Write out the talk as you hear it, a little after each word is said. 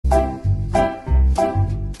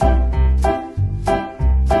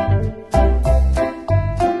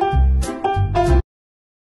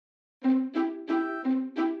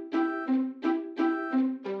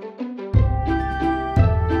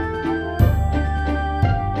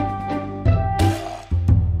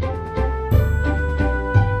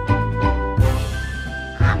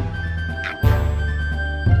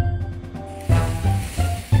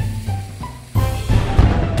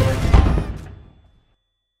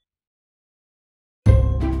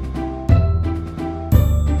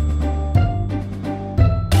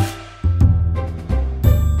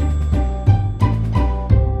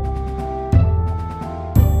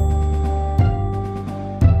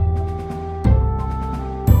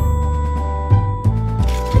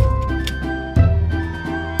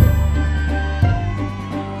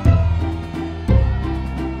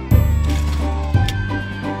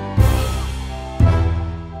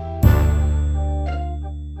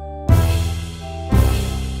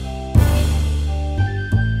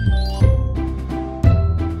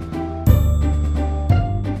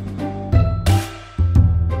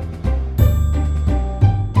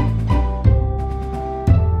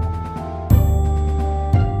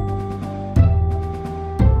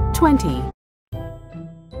20.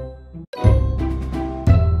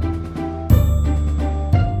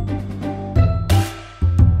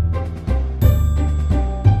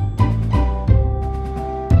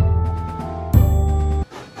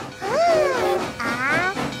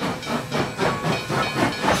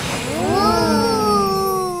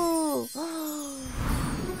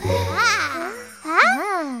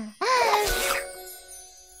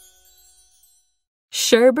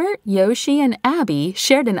 Sherbert, Yoshi, and Abby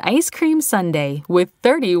shared an ice cream sundae with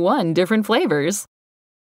 31 different flavors.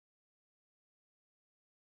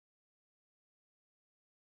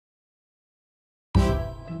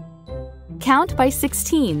 Count by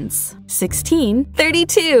 16s. 16,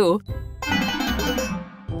 32.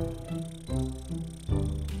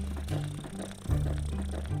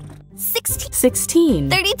 16,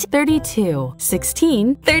 32. 32.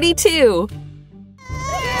 16, 32.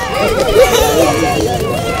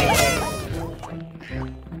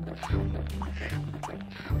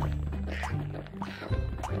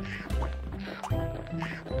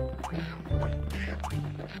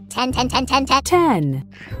 10.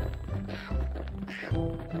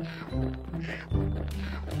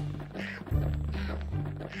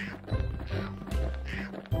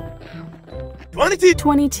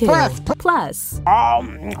 22 plus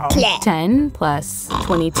 10 plus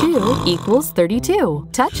 22 equals 32.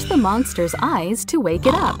 Touch the monster's eyes to wake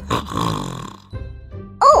it up.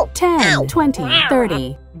 10, 20,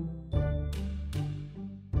 30.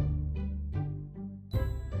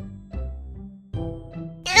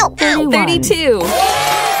 32.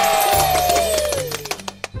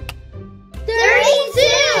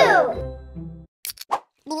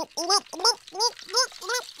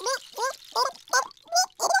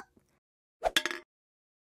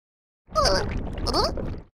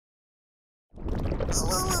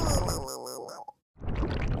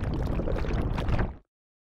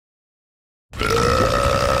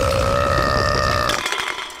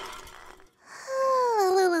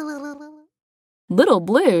 'Little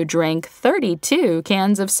Blue drank 32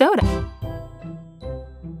 cans of soda.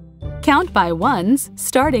 Count by ones,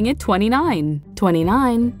 starting at 29.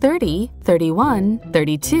 29, 30, 31,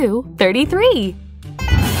 32, 33.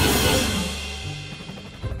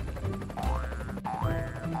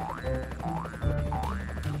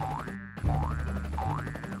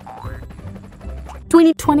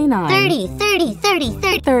 29, 30, 31,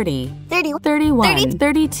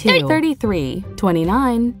 32, 33,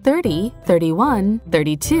 29, 30, 31,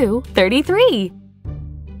 32, 33.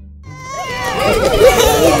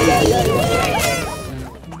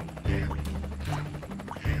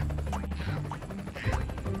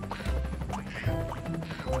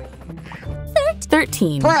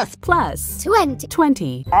 13 plus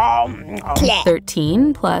 20.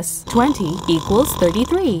 13 plus 20 equals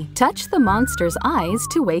 33. Touch the monster's eyes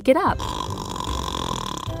to wake it up.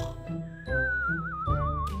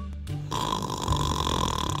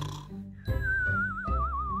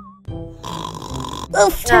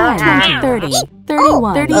 10, 20, 30,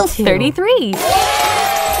 31, 32, 33. 33!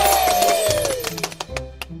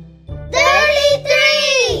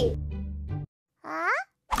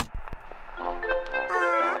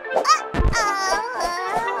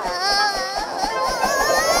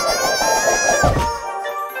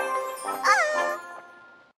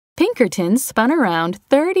 Pinkerton spun around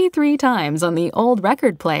 33 times on the old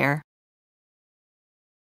record player.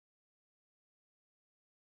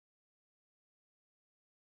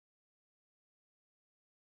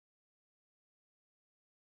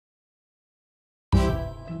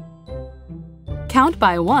 Count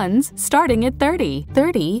by ones, starting at 30.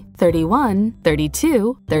 30, 31,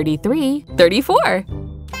 32, 33, 34.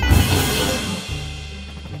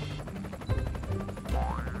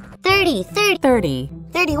 30, 30,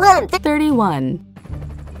 31, 31.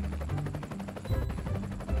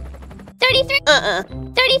 33,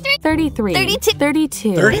 33, 33, 32,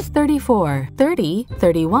 32, 30? 34, 30,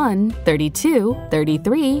 31, 32,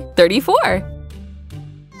 33, 34.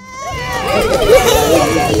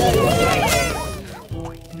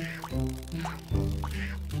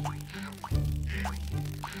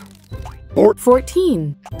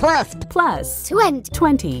 14 plus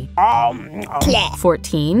 20.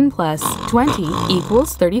 14 plus 20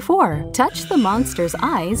 equals 34. Touch the monster's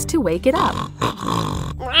eyes to wake it up.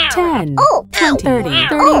 10, 20, 30,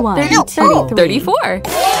 31, 32, 34.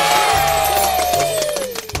 34!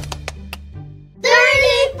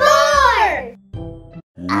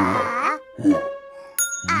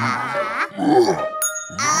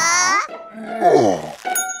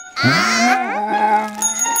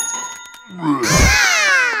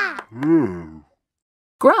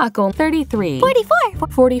 Grok buckle. 33, 44,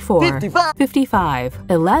 44, 55. 55,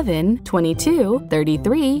 11, 22,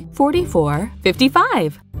 33, 44,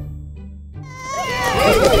 55.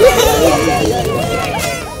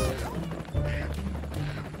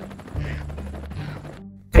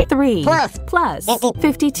 3 plus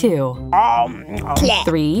 52.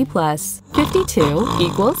 3 plus 52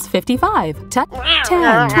 equals 55. 10,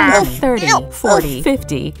 20, 30, 40,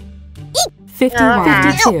 50, 51,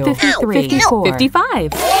 52, 53, 54,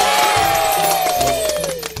 55.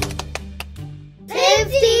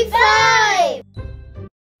 55!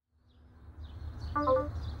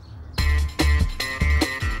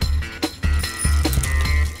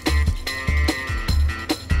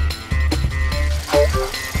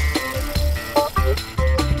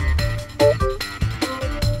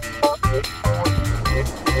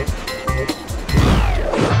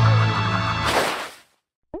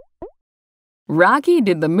 Rocky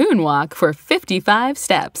did the moonwalk for 55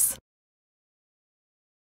 steps.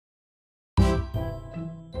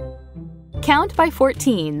 Count by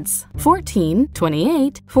 14s. 14,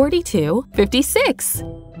 28, 42, 56.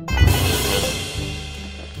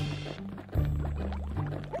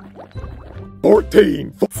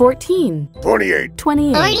 14, 14, 28,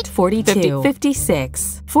 28, 42,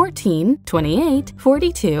 56. 14, 28,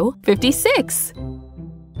 42, 56.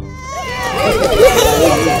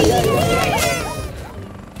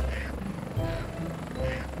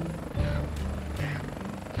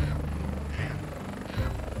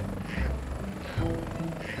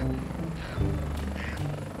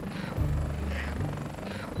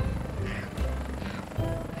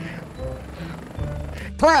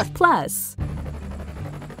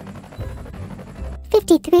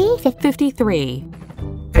 53, 53.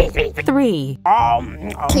 3.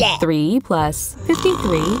 3 plus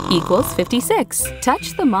 53 equals 56.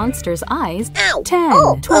 Touch the monster's eyes.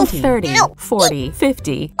 10, 20, 30, 40,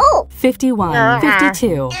 50, 51,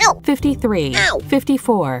 52, 53,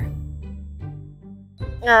 54,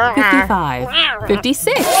 55,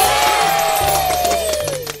 56.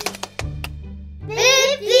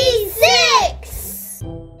 56!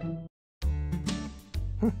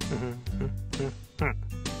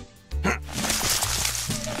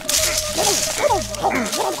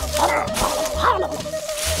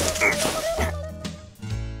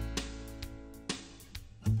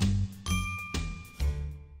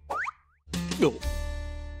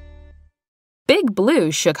 Big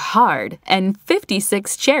Blue shook hard, and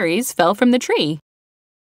 56 cherries fell from the tree.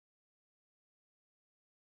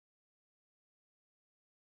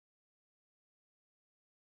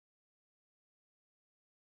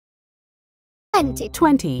 Twenty.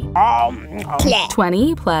 20.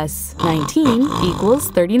 20 plus 19 equals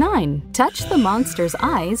 39. Touch the monster's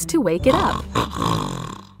eyes to wake it up.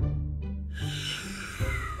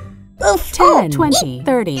 10, 20,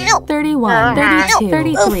 30, 31, 32,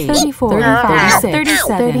 33, 34, 35, 36,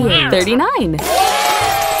 37, 38, 39. 39!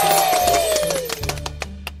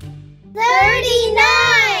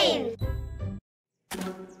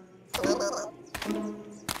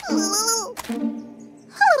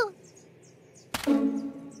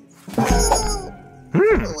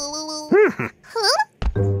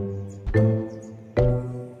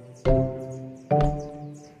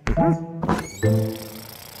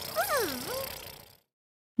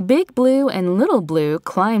 Big Blue and Little Blue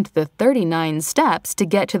climbed the 39 steps to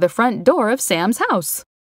get to the front door of Sam's house.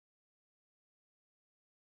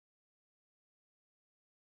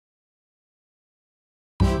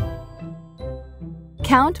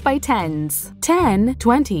 Count by tens. 10,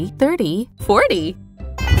 20, 30, 40.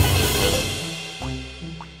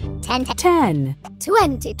 10,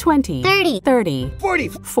 20, 20, 30, 30, 40,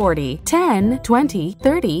 40, 10, 20,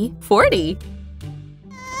 30, 40.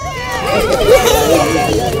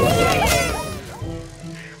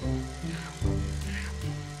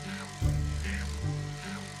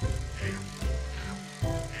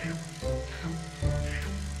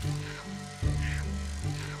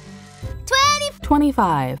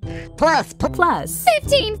 25 plus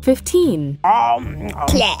 15.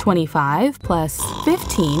 25 plus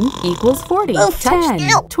 15 equals 40. 10,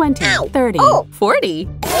 20, 30, 40.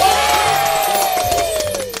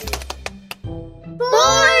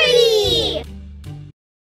 40!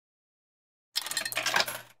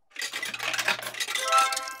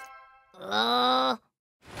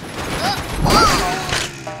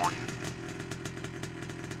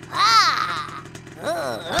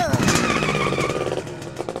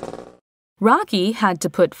 Rocky had to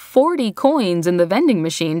put 40 coins in the vending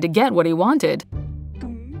machine to get what he wanted.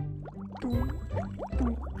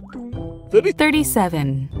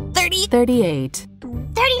 37, 30, 38,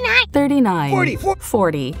 39, 39, 40,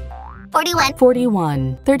 40, 41.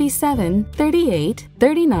 41, 37, 38,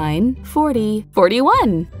 39, 40,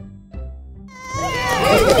 41.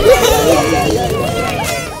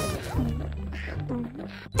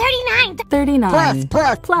 39. 39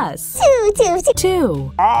 plus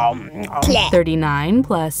 2. 39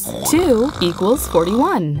 plus 2 equals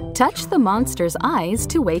 41. Touch the monster's eyes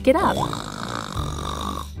to wake it up.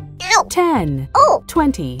 10,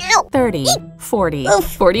 20, 30, 40,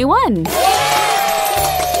 41.